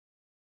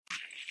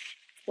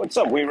What's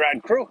up, We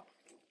Rad crew?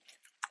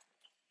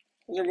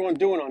 How's everyone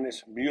doing on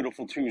this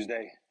beautiful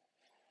Tuesday?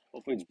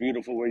 Hopefully it's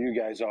beautiful where you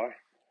guys are.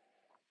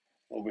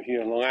 Over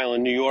here in Long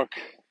Island, New York,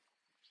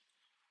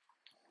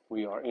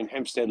 we are in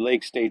Hempstead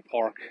Lake State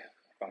Park,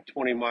 about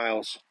 20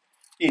 miles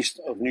east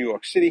of New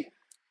York City.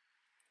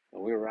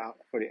 And we were out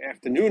for the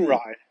afternoon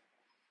ride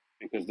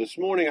because this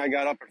morning I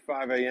got up at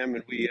 5 a.m.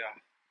 and we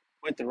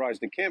went to rise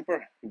the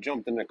camper. We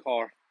jumped in the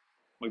car.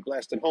 We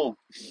blasted home.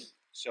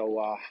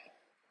 So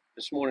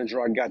this morning's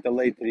ride got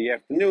delayed to the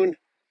afternoon.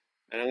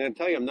 And I'm going to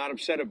tell you, I'm not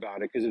upset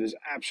about it because it is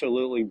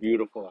absolutely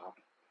beautiful out.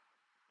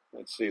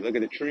 Let's see, look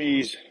at the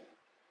trees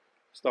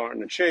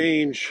starting to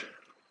change.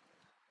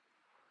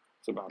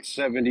 It's about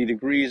 70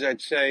 degrees,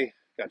 I'd say.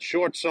 Got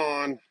shorts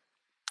on,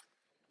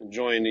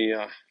 enjoying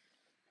the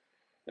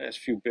last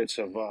few bits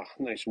of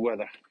nice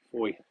weather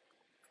before we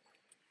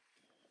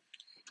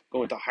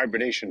go into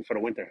hibernation for the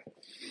winter.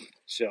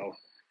 So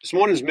this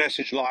morning's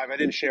message live, I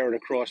didn't share it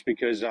across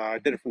because I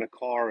did it from the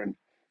car and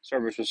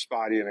service was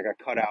spotty and I got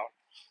cut out.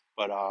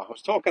 But I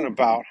was talking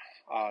about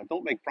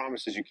don't make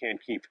promises you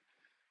can't keep.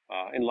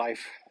 In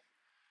life,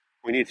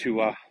 we need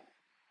to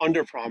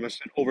under-promise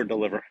and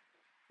over-deliver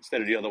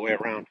instead of the other way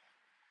around.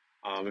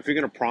 If you're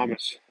going to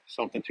promise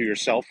something to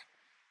yourself,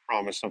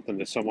 promise something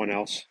to someone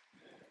else,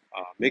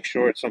 make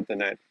sure it's something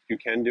that you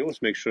can do.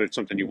 Make sure it's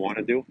something you want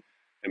to do,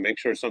 and make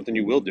sure it's something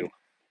you will do.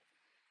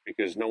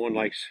 Because no one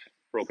likes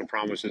broken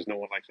promises. No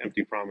one likes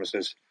empty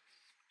promises.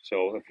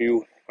 So if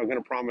you are going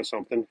to promise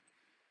something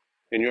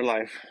in your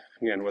life,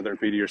 again, whether it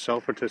be to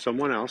yourself or to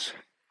someone else,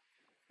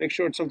 make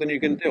sure it's something you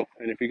can do.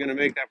 And if you're going to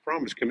make that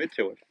promise, commit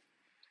to it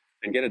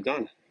and get it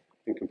done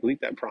and complete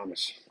that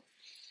promise.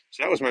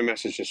 So that was my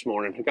message this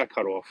morning. It got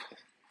cut off.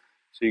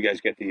 So you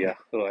guys get the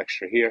little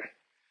extra here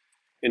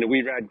in the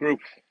We Rad group.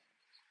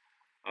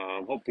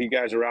 Hope you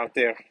guys are out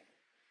there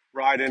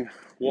riding,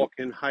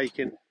 walking,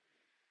 hiking,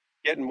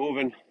 getting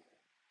moving.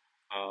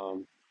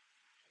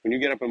 When you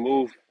get up and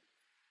move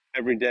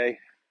every day,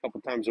 a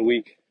couple times a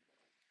week,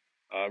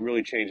 it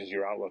really changes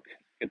your outlook.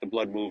 Get the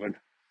blood moving,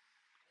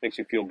 makes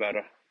you feel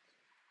better,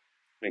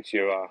 makes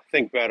you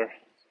think better,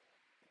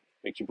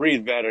 makes you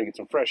breathe better, get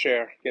some fresh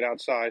air, get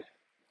outside,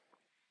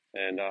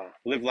 and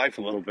live life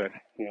a little bit,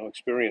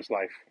 experience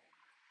life.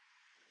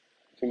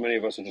 Too many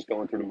of us are just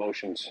going through the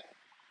motions.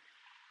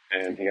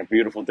 And you got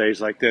beautiful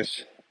days like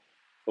this,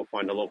 go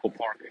find a local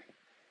park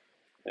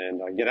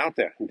and get out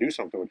there and do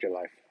something with your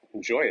life.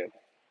 Enjoy it.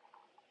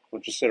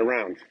 Don't just sit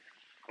around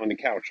on the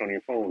couch on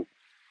your phone.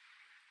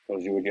 Those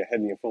of you with your head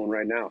in your phone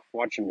right now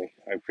watching me,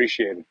 I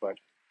appreciate it, but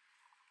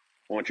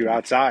I want you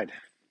outside.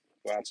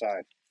 Go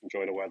outside.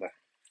 Enjoy the weather.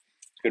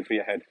 It's good for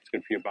your head. It's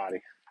good for your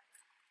body.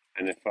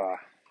 And if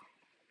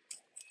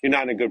you're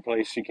not in a good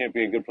place, you can't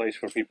be in a good place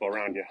for people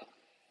around you.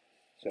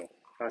 So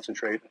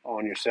concentrate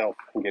on yourself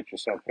and get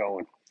yourself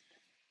going.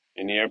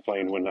 In the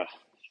airplane, when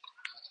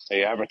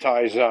they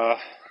advertise the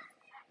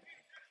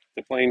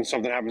plane,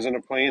 something happens in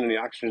the plane and the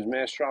oxygen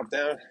mask drop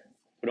down,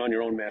 put on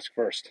your own mask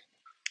first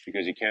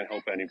because you can't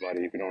help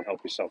anybody if you don't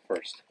help yourself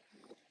first.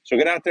 So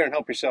get out there and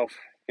help yourself.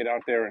 Get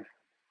out there and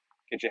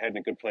get your head in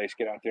a good place.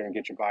 Get out there and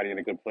get your body in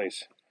a good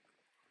place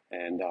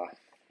and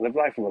live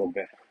life a little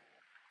bit.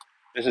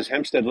 This is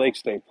Hempstead Lake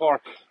State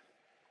Park.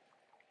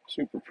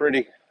 Super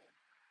pretty.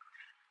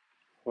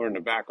 We're in the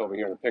back over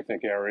here in the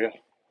picnic area.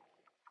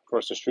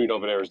 Across the street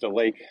over there is the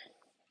lake.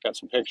 Got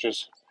some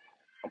pictures.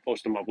 I'll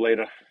post them up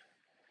later.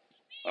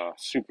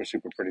 Super,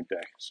 super pretty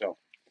day. So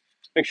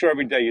make sure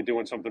every day you're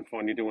doing something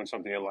fun, you're doing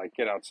something you like.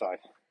 Get outside.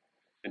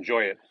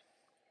 Enjoy it.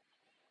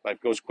 Life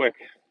goes quick.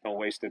 Don't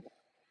waste it.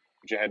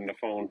 Put your head in the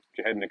phone, put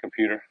your head in the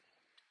computer.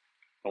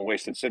 Don't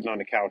waste it sitting on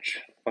the couch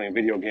playing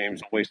video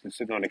games. Don't waste it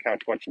sitting on the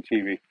couch watching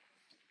TV.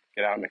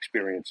 Get out and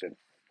experience it.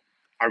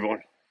 All right,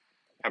 everyone.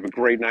 Have a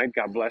great night.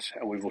 God bless.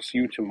 And we will see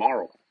you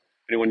tomorrow.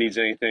 If anyone needs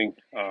anything,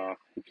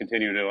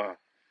 continue to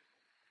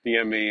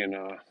DM me and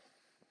I'm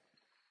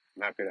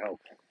happy to help.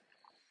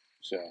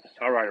 So,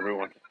 all right,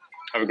 everyone.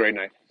 Have a great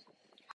night.